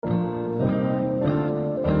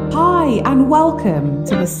Hi, and welcome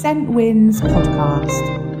to the Sent Winds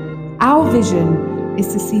podcast. Our vision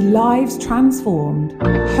is to see lives transformed,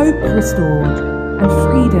 hope restored, and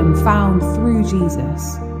freedom found through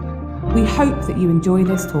Jesus. We hope that you enjoy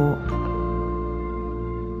this talk.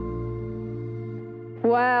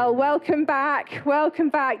 Well, welcome back. Welcome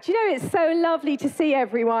back. Do you know, it's so lovely to see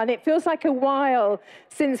everyone. It feels like a while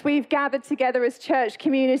since we've gathered together as church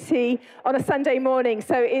community on a Sunday morning.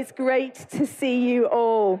 So it's great to see you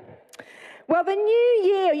all. Well, the new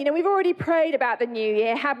year, we've already prayed about the new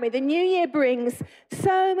year, haven't we? The new year brings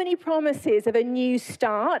so many promises of a new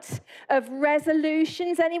start, of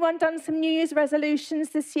resolutions. Anyone done some New Year's resolutions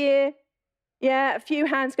this year? Yeah, a few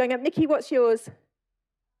hands going up. Nikki, what's yours?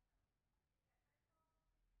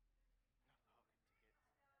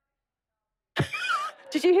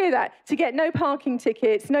 Did you hear that? To get no parking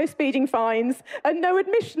tickets, no speeding fines, and no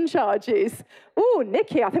admission charges. Oh,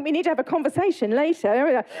 Nikki, I think we need to have a conversation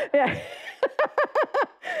later. Yeah.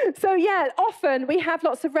 So, often we have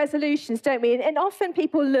lots of resolutions, don't we? And often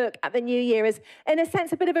people look at the new year as, in a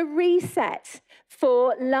sense, a bit of a reset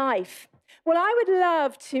for life. Well, I would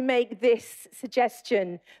love to make this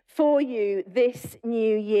suggestion for you this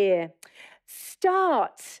new year.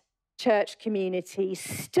 Start, church community,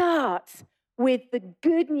 start with the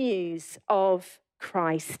good news of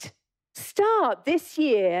Christ. Start this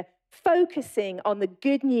year focusing on the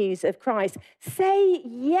good news of Christ. Say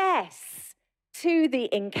yes to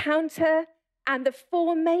the encounter and the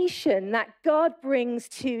formation that God brings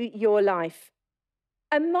to your life.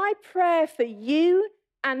 And my prayer for you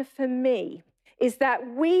and for me is that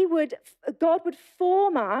God would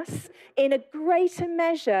form us in a greater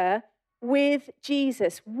measure with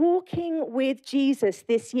Jesus, walking with Jesus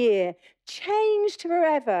this year, changed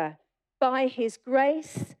forever by his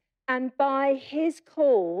grace and by his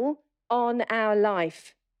call on our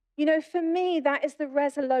life. For me, that is the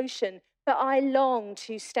resolution that I long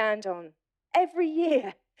to stand on. Every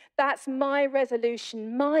year, that's my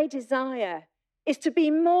resolution, my desire is to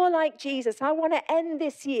be more like Jesus. I want to end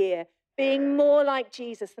this year being more like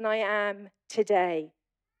Jesus than I am today.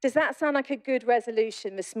 Does that sound like a good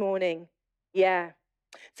resolution this morning? Yeah.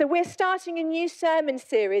 So we're starting a new sermon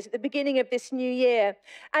series at the beginning of this new year,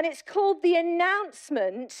 and it's called The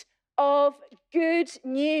Announcement of Good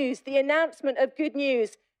News. The Announcement of Good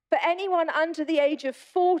News. For anyone under the age of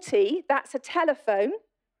 40, that's a telephone.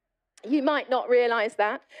 You might not realize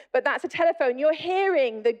that, but that's a telephone. You're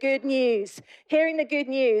hearing the good news,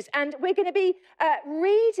 And we're going to be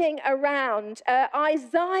reading around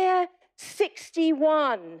Isaiah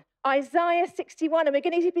 61, and we're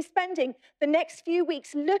going to be spending the next few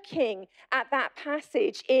weeks looking at that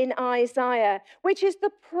passage in Isaiah, which is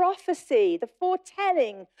the prophecy, the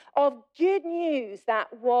foretelling of good news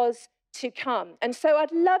that was to come. And so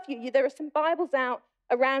I'd love there are some Bibles out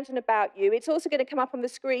around and about you. It's also going to come up on the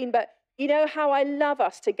screen, but you know how I love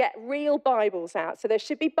us to get real Bibles out. So there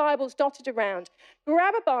should be Bibles dotted around.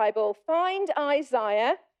 Grab a Bible, find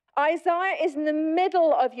Isaiah. Isaiah is in the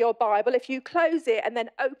middle of your Bible. If you close it and then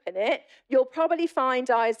open it, you'll probably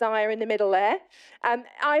find Isaiah in the middle there.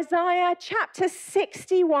 Isaiah chapter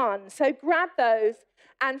 61. So grab those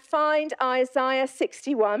and find Isaiah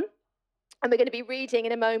 61. And we're going to be reading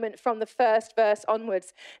in a moment from the first verse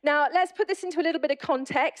onwards. Now, let's put this into a little bit of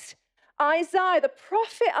context. Isaiah, the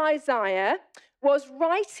prophet Isaiah, was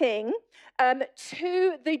writing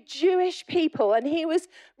to the Jewish people, and he was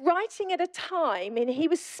writing at a time, and he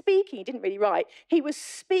was speaking, he didn't really write, he was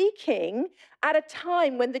speaking at a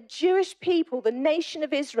time when the Jewish people, the nation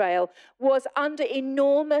of Israel, was under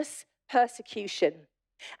enormous persecution.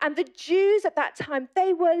 And the Jews at that time,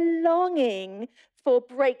 they were longing for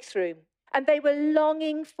breakthrough, and they were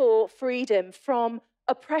longing for freedom from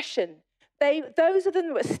oppression. Those of them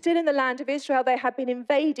that were still in the land of Israel, they had been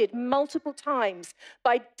invaded multiple times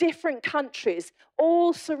by different countries,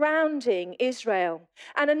 all surrounding Israel.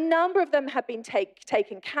 And a number of them had been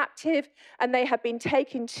taken captive, and they had been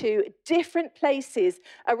taken to different places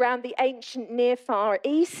around the ancient Near Far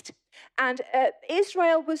East. And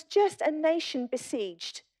Israel was just a nation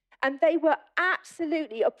besieged, and they were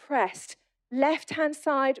absolutely oppressed. Left-hand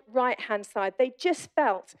side, right-hand side. They just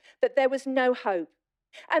felt that there was no hope.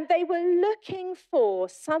 And they were looking for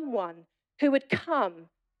someone who would come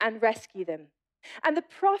and rescue them. And the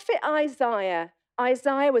prophet Isaiah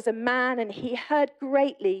was a man, and he heard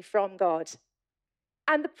greatly from God.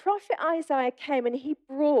 And the prophet Isaiah came, and he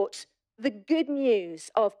brought the good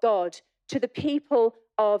news of God to the people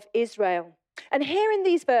of Israel. And here in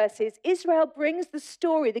these verses, Israel brings the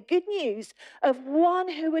story, the good news of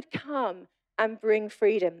one who would come and bring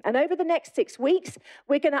freedom. And over the next 6 weeks,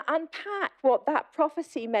 we're going to unpack what that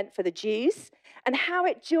prophecy meant for the Jews and how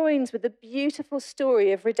it joins with the beautiful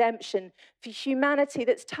story of redemption for humanity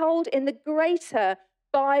that's told in the greater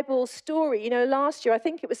Bible story. You know, last year, I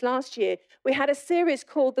think it was last year, we had a series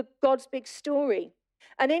called God's Big Story.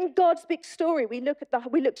 And in God's big story, we looked at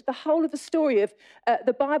the whole of the story of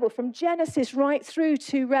the Bible, from Genesis right through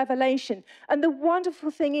to Revelation. And the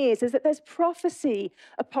wonderful thing is that there's prophecy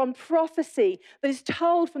upon prophecy that is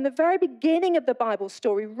told from the very beginning of the Bible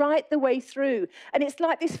story right the way through. And it's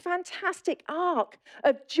like this fantastic arc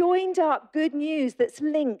of joined up good news that's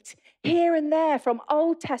linked here and there from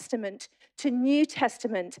Old Testament to New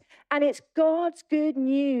Testament. And it's God's good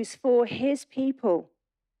news for his people.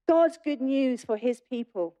 God's good news for his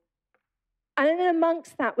people. And in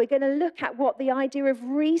amongst that, we're going to look at what the idea of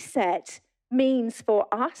reset means for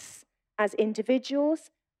us as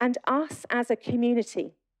individuals and us as a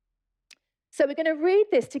community. So we're going to read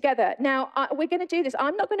this together. Now, we're going to do this.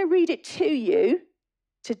 I'm not going to read it to you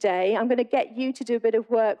today. I'm going to get you to do a bit of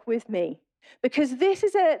work with me, because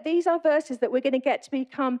these are verses that we're going to get to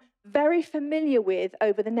become very familiar with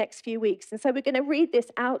over the next few weeks. And so we're going to read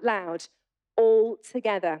this out loud all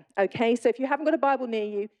together, okay? So if you haven't got a Bible near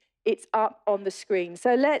you, it's up on the screen.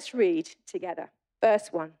 So let's read together. Verse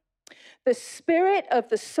 1. The Spirit of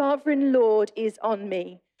the Sovereign Lord is on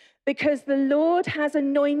me, because the Lord has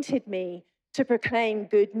anointed me to proclaim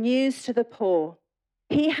good news to the poor.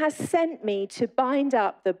 He has sent me to bind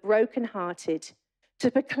up the brokenhearted,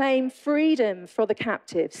 to proclaim freedom for the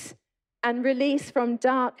captives and release from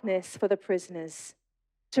darkness for the prisoners,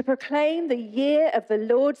 to proclaim the year of the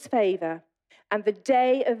Lord's favor and the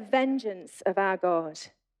day of vengeance of our God,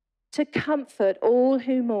 to comfort all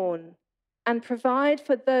who mourn and provide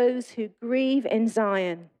for those who grieve in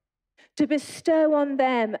Zion, to bestow on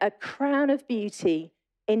them a crown of beauty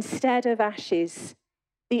instead of ashes,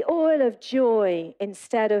 the oil of joy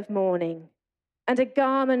instead of mourning, and a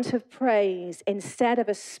garment of praise instead of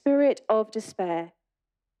a spirit of despair.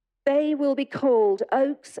 They will be called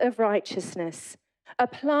oaks of righteousness, a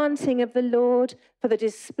planting of the Lord for the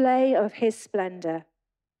display of his splendor.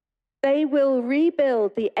 They will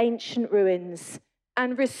rebuild the ancient ruins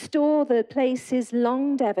and restore the places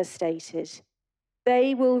long devastated.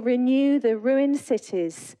 They will renew the ruined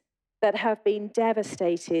cities that have been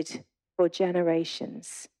devastated for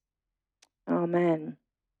generations. Amen.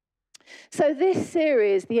 So this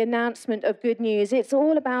series, the announcement of good news, it's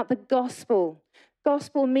all about the gospel.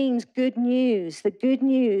 Gospel means good news, the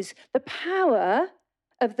power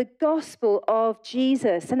of the gospel of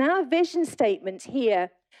Jesus. And our vision statement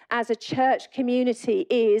here as a church community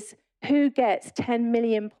is, who gets 10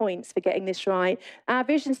 million points for getting this right? Our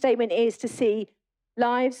vision statement is to see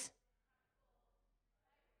lives.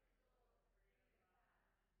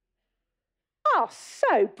 Oh,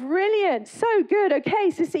 so brilliant, so good.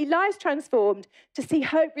 Okay, so see lives transformed, to see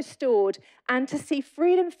hope restored, and to see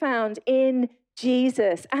freedom found in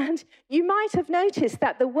Jesus. And you might have noticed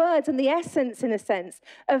that the words and the essence, in a sense,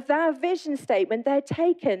 of our vision statement, they're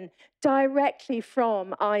taken directly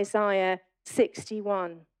from Isaiah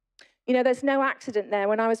 61. You know, there's no accident there.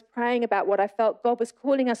 When I was praying about what I felt God was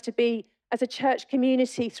calling us to be as a church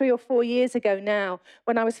community 3 or 4 years ago now,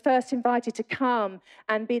 when I was first invited to come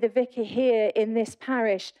and be the vicar here in this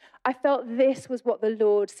parish, I felt this was what the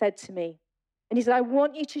Lord said to me. And he said, I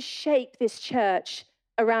want you to shape this church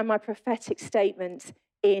around my prophetic statement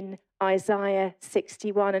in Isaiah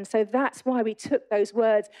 61. And so that's why we took those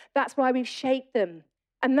words. That's why we've shaped them.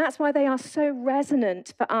 And that's why they are so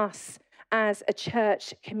resonant for us as a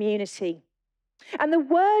church community. And the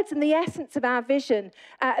words and the essence of our vision,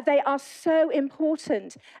 they are so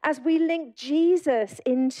important as we link Jesus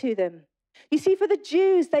into them. You see, for the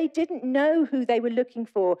Jews, they didn't know who they were looking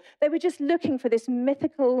for. They were just looking for this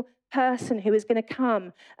mythical person who was going to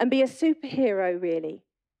come and be a superhero, really.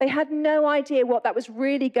 They had no idea what that was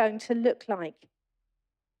really going to look like.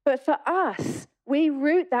 But for us, we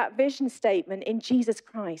root that vision statement in Jesus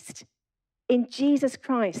Christ. In Jesus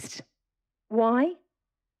Christ. Why?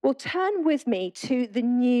 Well, turn with me to the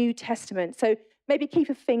New Testament. So maybe keep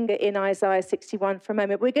a finger in Isaiah 61 for a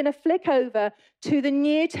moment. We're going to flick over to the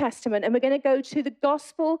New Testament and we're going to go to the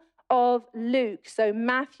Gospel of Luke. So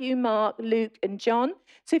Matthew, Mark, Luke, and John.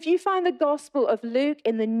 So if you find the Gospel of Luke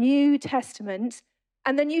in the New Testament,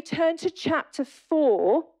 and then you turn to chapter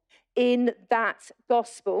 4 in that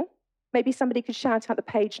Gospel, maybe somebody could shout out the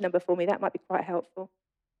page number for me. That might be quite helpful.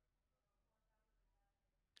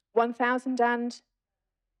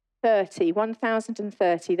 1030,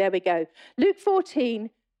 1030, there we go. Luke 4,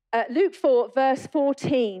 verse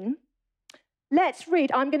 14. Let's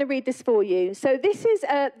read. I'm going to read this for you. So this is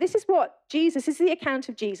this is the account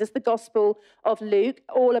of Jesus, the Gospel of Luke,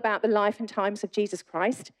 all about the life and times of Jesus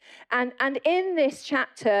Christ. And in this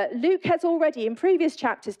chapter, Luke has already, in previous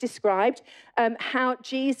chapters, described how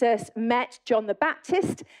Jesus met John the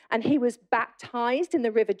Baptist, and he was baptized in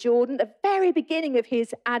the River Jordan, the very beginning of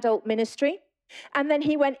his adult ministry. And then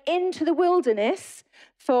he went into the wilderness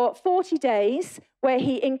for 40 days where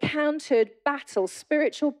he encountered battle,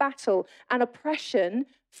 spiritual battle and oppression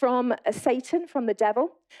from Satan, from the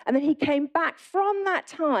devil. And then he came back from that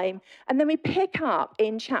time. And then we pick up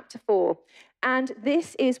in chapter 4. And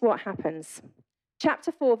this is what happens.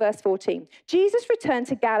 Chapter 4, verse 14. Jesus returned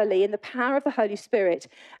to Galilee in the power of the Holy Spirit,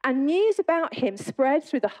 and news about him spread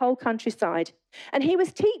through the whole countryside. And he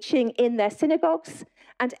was teaching in their synagogues,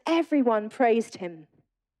 and everyone praised him.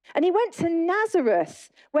 And he went to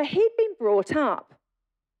Nazareth, where he'd been brought up.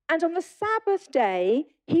 And on the Sabbath day,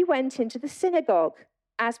 he went into the synagogue,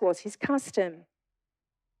 as was his custom.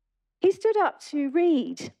 He stood up to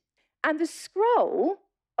read, and the scroll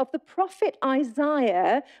of the prophet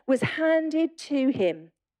Isaiah was handed to him.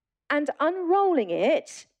 And unrolling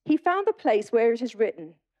it, he found the place where it is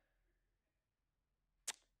written,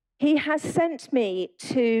 "He has sent me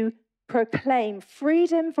to proclaim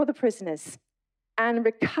freedom for the prisoners and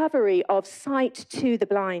recovery of sight to the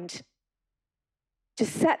blind, to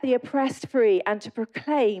set the oppressed free and to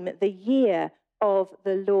proclaim the year of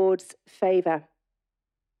the Lord's favor.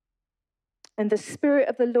 And the Spirit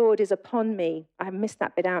of the Lord is upon me." I missed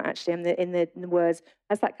that bit out, actually, in the words.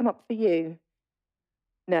 Has that come up for you?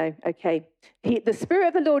 No, okay. The Spirit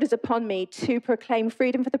of the Lord is upon me to proclaim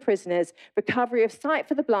freedom for the prisoners, recovery of sight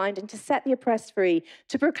for the blind, and to set the oppressed free,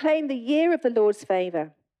 to proclaim the year of the Lord's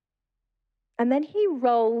favor. And then he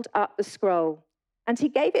rolled up the scroll, and he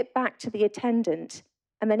gave it back to the attendant,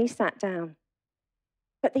 and then he sat down.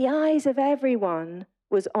 But the eyes of everyone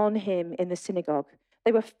was on him in the synagogue.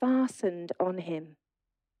 They were fastened on him.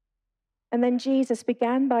 And then Jesus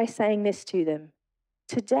began by saying this to them: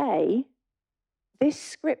 "Today, this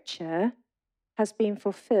scripture has been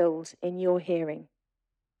fulfilled in your hearing."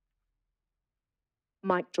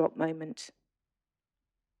 Mic drop moment.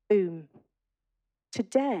 Boom.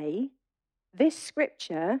 Today, this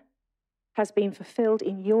scripture has been fulfilled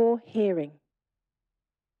in your hearing.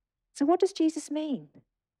 So what does Jesus mean?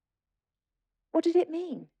 What did it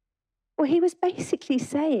mean? Well, he was basically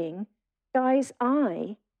saying, guys,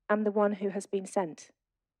 I am the one who has been sent.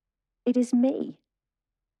 It is me.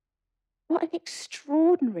 What an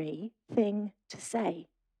extraordinary thing to say.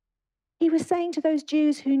 He was saying to those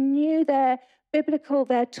Jews who knew their biblical,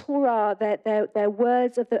 their Torah, their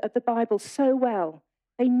words of the Bible so well.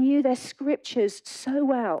 They knew their scriptures so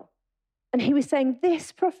well. And he was saying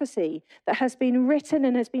this prophecy that has been written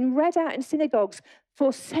and has been read out in synagogues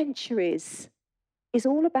for centuries is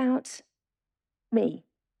all about me.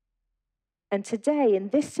 And today in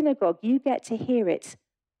this synagogue, you get to hear it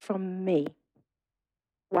from me.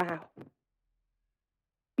 Wow.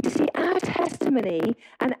 You see, our testimony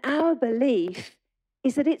and our belief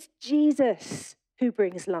is that it's Jesus who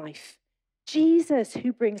brings life, Jesus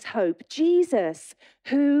who brings hope, Jesus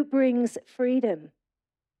who brings freedom.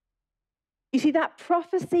 You see, that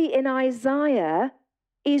prophecy in Isaiah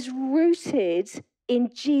is rooted in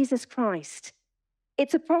Jesus Christ.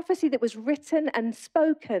 It's a prophecy that was written and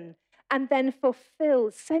spoken and then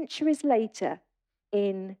fulfilled centuries later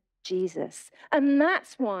in Jesus. And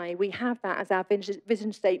that's why we have that as our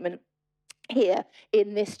vision statement here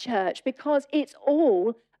in this church, because it's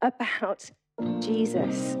all about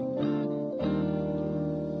Jesus.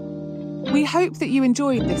 We hope that you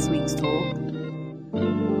enjoyed this week's talk.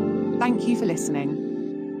 Thank you for listening.